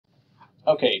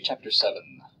Okay, Chapter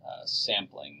 7,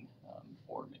 Sampling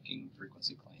for making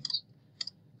frequency claims.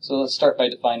 So let's start by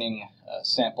defining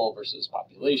sample versus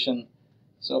population.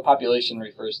 So population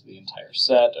refers to the entire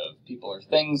set of people or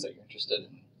things that you're interested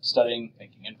in studying,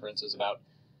 making inferences about.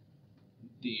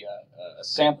 A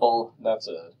sample, that's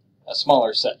a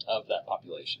smaller set of that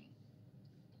population.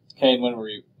 Okay, and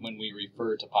when we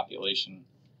refer to population,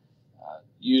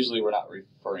 usually we're not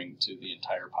referring to the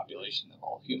entire population of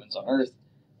all humans on Earth.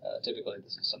 Typically,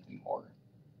 this is something more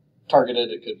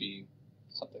targeted. It could be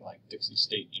something like Dixie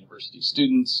State University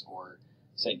students, or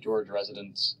St. George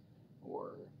residents,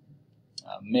 or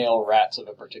male rats of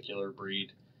a particular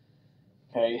breed.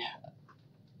 Okay,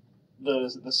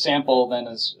 the sample then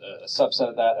is a subset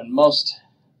of that, and most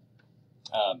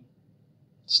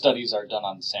studies are done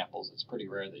on samples. It's pretty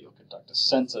rare that you'll conduct a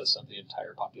census of the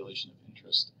entire population of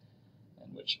interest,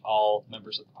 in which all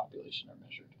members of the population are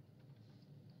measured.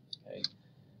 Okay.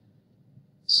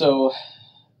 So,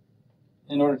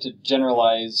 in order to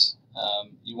generalize,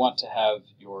 you want to have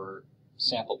your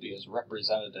sample be as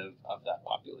representative of that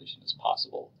population as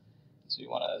possible. So you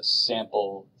want to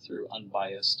sample through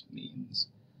unbiased means.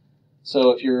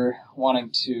 So if you're wanting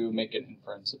to make an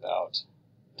inference about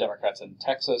Democrats in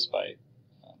Texas by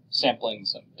sampling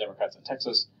some Democrats in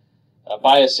Texas, a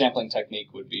biased sampling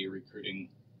technique would be recruiting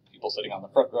people sitting on the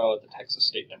front row at the Texas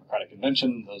State Democratic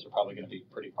Convention. Those are probably going to be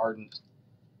pretty ardent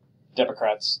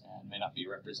Democrats and may not be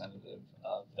representative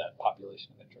of that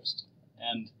population of interest.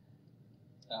 And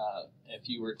if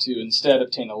you were to instead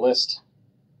obtain a list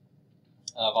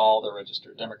of all the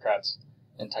registered Democrats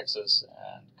in Texas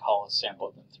and call a sample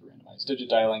of them through randomized digit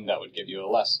dialing, that would give you a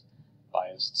less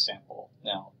biased sample.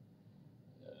 Now,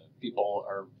 people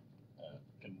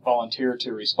can volunteer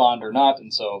to respond or not,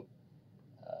 and so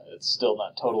it's still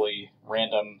not totally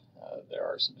random. There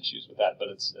are some issues with that, but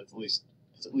it's at least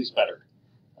better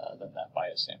than that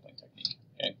biased sampling technique.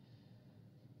 Okay.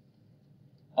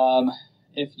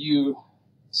 If you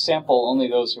sample only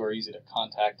those who are easy to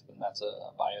contact, then that's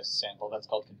a biased sample. That's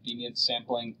called convenience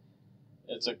sampling.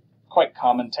 It's a quite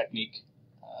common technique.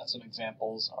 Some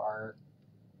examples are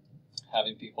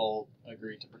having people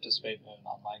agree to participate in an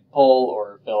online poll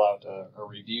or fill out a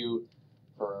review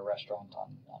for a restaurant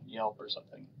on Yelp or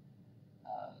something.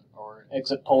 Or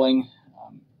exit polling,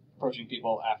 approaching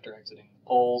people after exiting the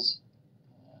polls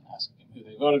and asking them who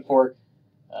they voted for.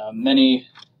 Many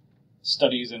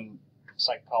studies in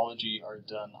psychology are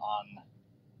done on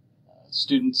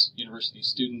students, university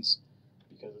students,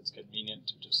 because it's convenient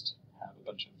to just have a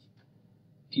bunch of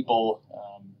people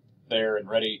there and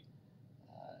ready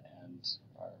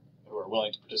who are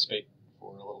willing to participate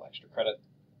for a little extra credit.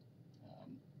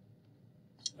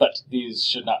 But these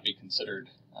should not be considered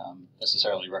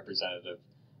necessarily representative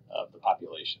of the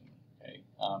population. Okay?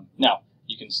 Now,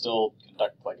 you can still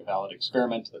conduct like a valid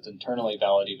experiment that's internally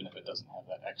valid even if it doesn't have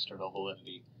that external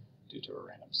validity due to a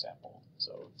random sample.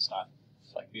 So it's not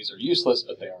like these are useless,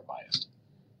 but they are biased.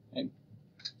 Okay?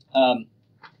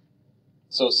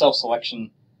 So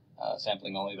self-selection,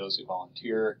 sampling only those who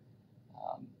volunteer.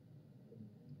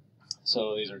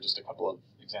 So these are just a couple of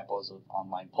examples of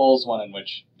online polls, one in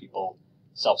which people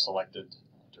self-selected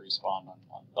to respond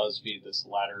on BuzzFeed, this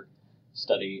latter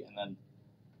study. And then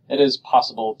it is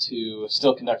possible to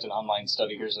still conduct an online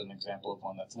study. Here's an example of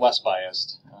one that's less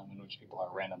biased, in which people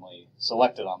are randomly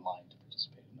selected online to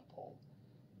participate in the poll.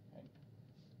 Okay.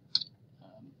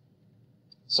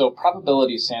 So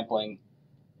probability sampling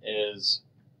is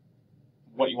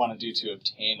what you want to do to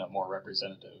obtain a more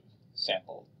representative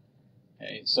sample.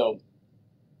 Okay, so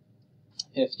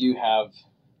if you have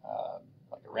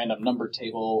like a random number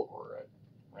table or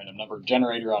a random number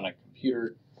generator on a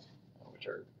computer, which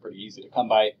are pretty easy to come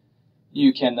by,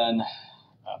 you can then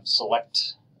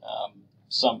select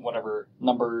whatever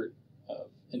number of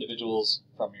individuals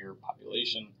from your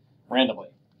population randomly.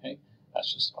 Okay,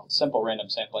 that's just called simple random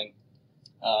sampling.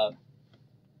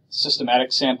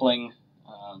 Systematic sampling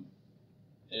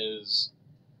is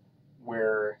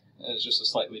where it's just a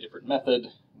slightly different method,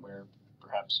 where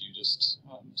perhaps you just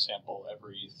sample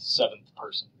every seventh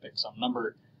person, pick some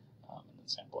number, and then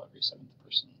sample every seventh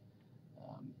person.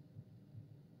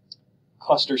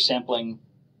 Cluster sampling,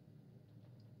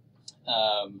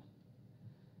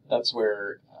 that's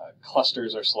where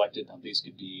clusters are selected. Now these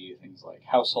could be things like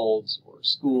households or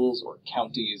schools or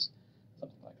counties,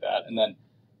 something like that. And then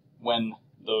when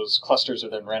those clusters are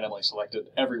then randomly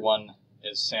selected, everyone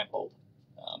is sampled,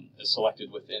 is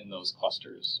selected within those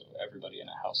clusters. So everybody in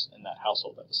that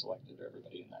household that was selected, or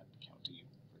everybody in that county,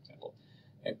 for example.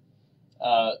 Okay.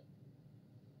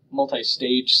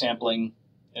 Multi-stage sampling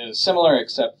is similar,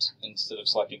 except instead of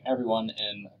selecting everyone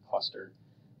in a cluster,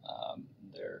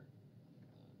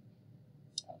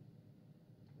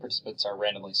 participants are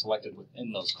randomly selected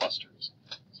within those clusters.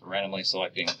 So randomly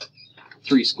selecting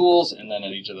 3 schools, and then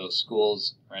at each of those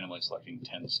schools, randomly selecting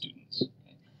 10 students.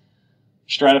 Okay.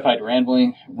 Stratified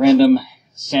random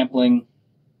sampling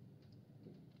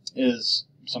is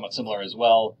somewhat similar as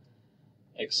well,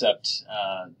 except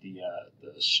the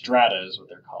strata, is what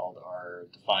they're called, are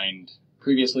defined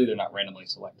previously. They're not randomly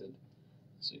selected.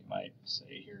 So you might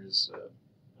say, here's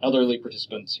elderly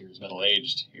participants, here's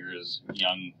middle-aged, here's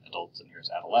young adults, and here's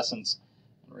adolescents.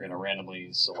 And we're going to randomly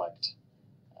select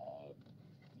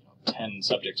 10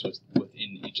 subjects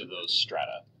within each of those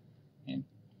strata. Okay.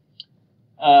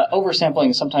 Oversampling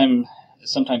is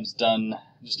sometimes done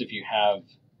just if you have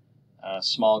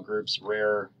small groups,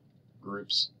 rare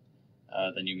groups,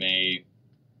 then you may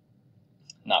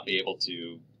not be able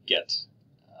to get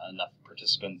enough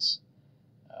participants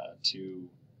to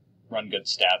run good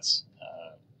stats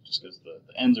just because the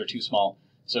n's are too small.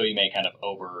 So you may kind of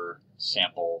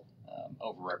oversample,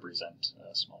 overrepresent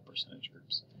small percentage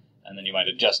groups. And then you might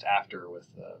adjust after with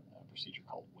a procedure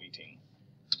called weighting.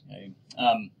 Okay.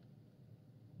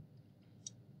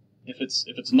 If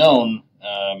it's known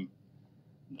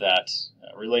that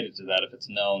related to that, if it's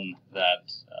known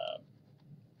that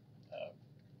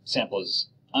sample is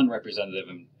unrepresentative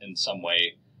in some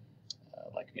way,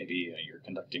 like maybe you're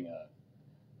conducting a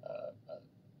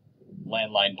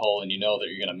landline poll and you know that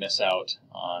you're going to miss out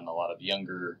on a lot of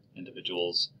younger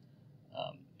individuals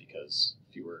because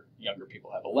fewer younger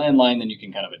people have a landline, then you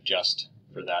can kind of adjust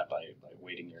for that by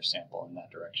weighting your sample in that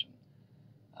direction.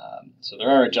 So there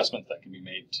are adjustments that can be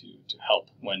made to help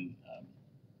when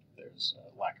there's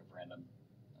a lack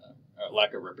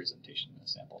of representation in a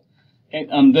sample. Okay,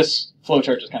 this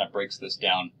flowchart just kind of breaks this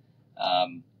down.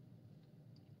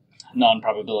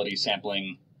 Non-probability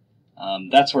sampling,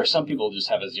 that's where some people just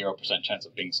have a 0% chance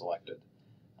of being selected.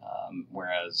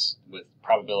 Whereas with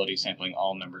probability sampling,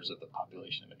 all members of the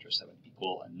population of interest have an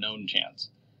equal and known chance.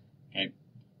 Okay,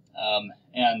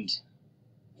 and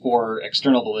for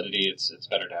external validity, it's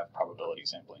better to have probability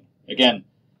sampling. Again,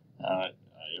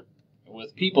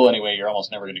 with people anyway, you're almost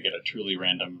never going to get a truly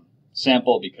random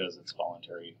sample because it's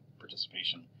voluntary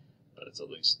participation, but it's at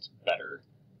least better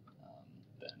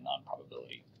than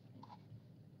non-probability.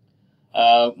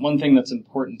 One thing that's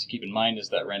important to keep in mind is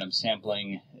that random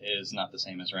sampling is not the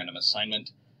same as random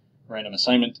assignment. Random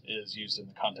assignment is used in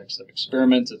the context of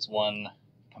experiments. It's one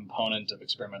component of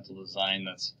experimental design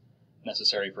that's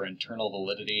necessary for internal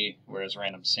validity, whereas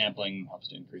random sampling helps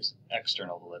to increase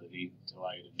external validity to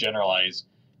allow you to generalize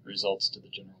results to the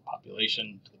general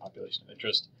population, to the population of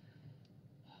interest.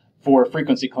 For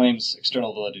frequency claims,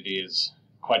 external validity is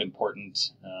quite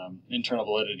important. Internal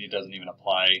validity doesn't even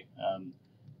apply.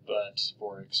 But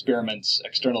for experiments,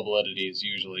 external validity is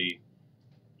usually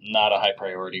not a high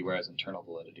priority, whereas internal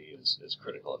validity is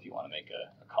critical if you want to make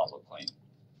a causal claim.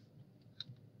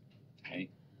 Okay.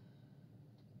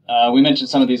 We mentioned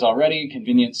some of these already.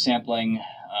 Convenience sampling,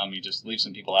 you just leave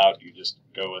some people out. You just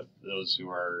go with those who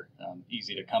are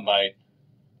easy to come by.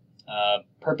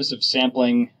 Purposive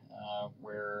sampling,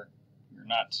 where you're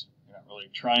not really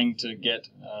trying to get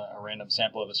a random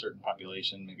sample of a certain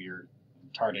population. Maybe you're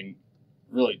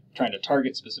really trying to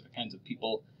target specific kinds of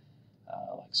people,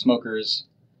 like smokers.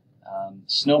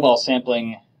 Snowball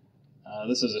sampling,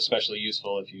 this is especially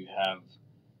useful if you have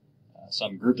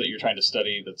some group that you're trying to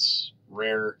study that's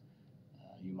rare.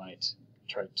 You might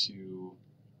try to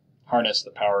harness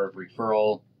the power of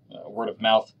referral, word of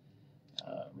mouth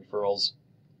referrals,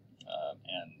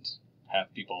 and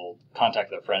have people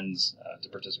contact their friends to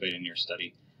participate in your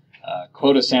study.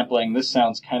 Quota sampling, this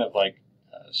sounds kind of like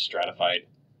stratified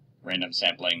random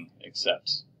sampling,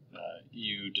 except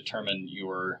you determine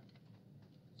your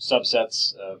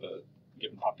subsets of a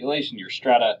given population, your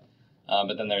strata,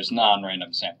 but then there's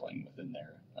non-random sampling within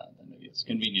there. Then maybe it's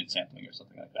convenience sampling or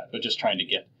something like that, but just trying to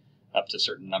get up to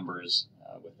certain numbers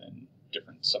within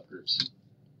different subgroups.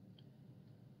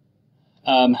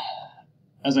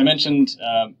 As I mentioned,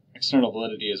 external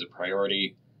validity is a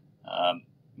priority,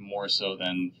 more so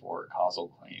than for causal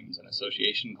claims and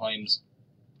association claims.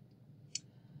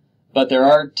 But there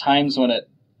are times when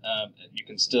you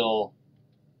can still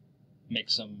make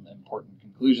some important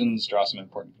conclusions, draw some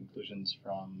important conclusions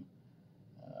from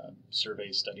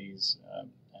survey studies,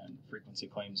 and frequency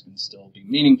claims can still be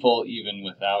meaningful even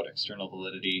without external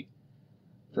validity.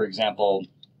 For example,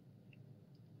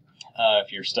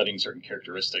 if you're studying certain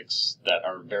characteristics that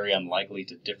are very unlikely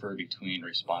to differ between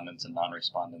respondents and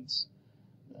non-respondents,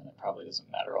 then it probably doesn't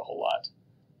matter a whole lot.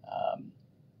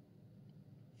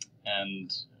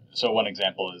 And so one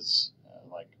example is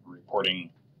like reporting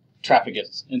traffic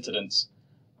incidents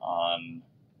on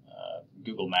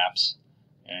Google Maps,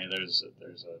 Okay, there's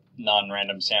a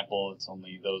non-random sample. It's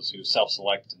only those who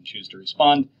self-select and choose to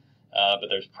respond, but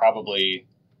there's probably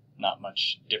not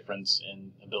much difference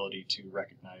in ability to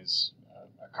recognize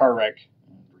a car wreck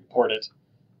and report it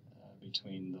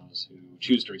between those who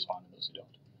choose to respond and those who don't.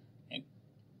 Okay.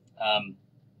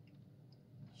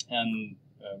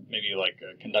 Maybe like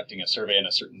conducting a survey in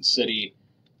a certain city,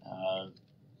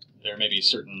 there may be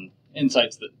certain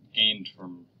insights that gained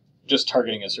from just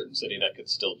targeting a certain city that could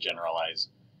still generalize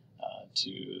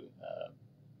to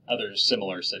other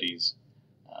similar cities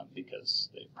because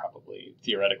they probably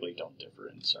theoretically don't differ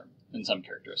in some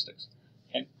characteristics.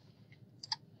 Okay.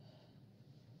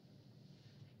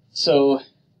 So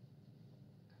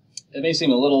it may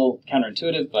seem a little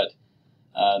counterintuitive, but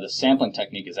the sampling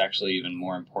technique is actually even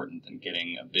more important than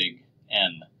getting a big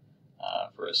N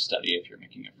for a study if you're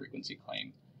making a frequency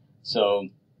claim. So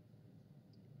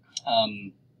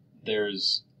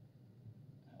there's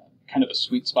kind of a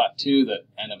sweet spot too, that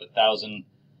N of 1,000,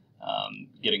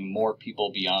 getting more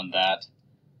people beyond that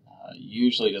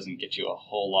usually doesn't get you a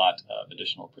whole lot of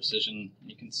additional precision.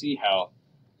 You can see how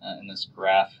in this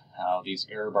graph how these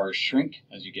error bars shrink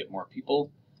as you get more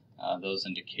people. Those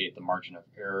indicate the margin of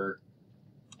error,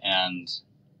 and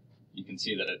you can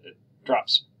see that it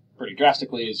drops pretty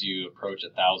drastically as you approach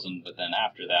 1,000, but then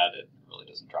after that it really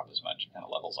doesn't drop as much. It kind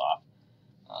of levels off.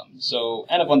 So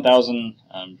N of 1,000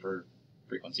 for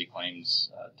frequency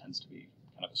claims tends to be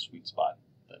kind of a sweet spot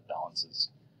that balances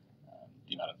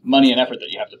the amount of money and effort that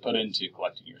you have to put into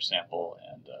collecting your sample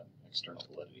and external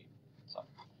validity. So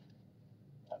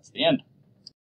that's the end.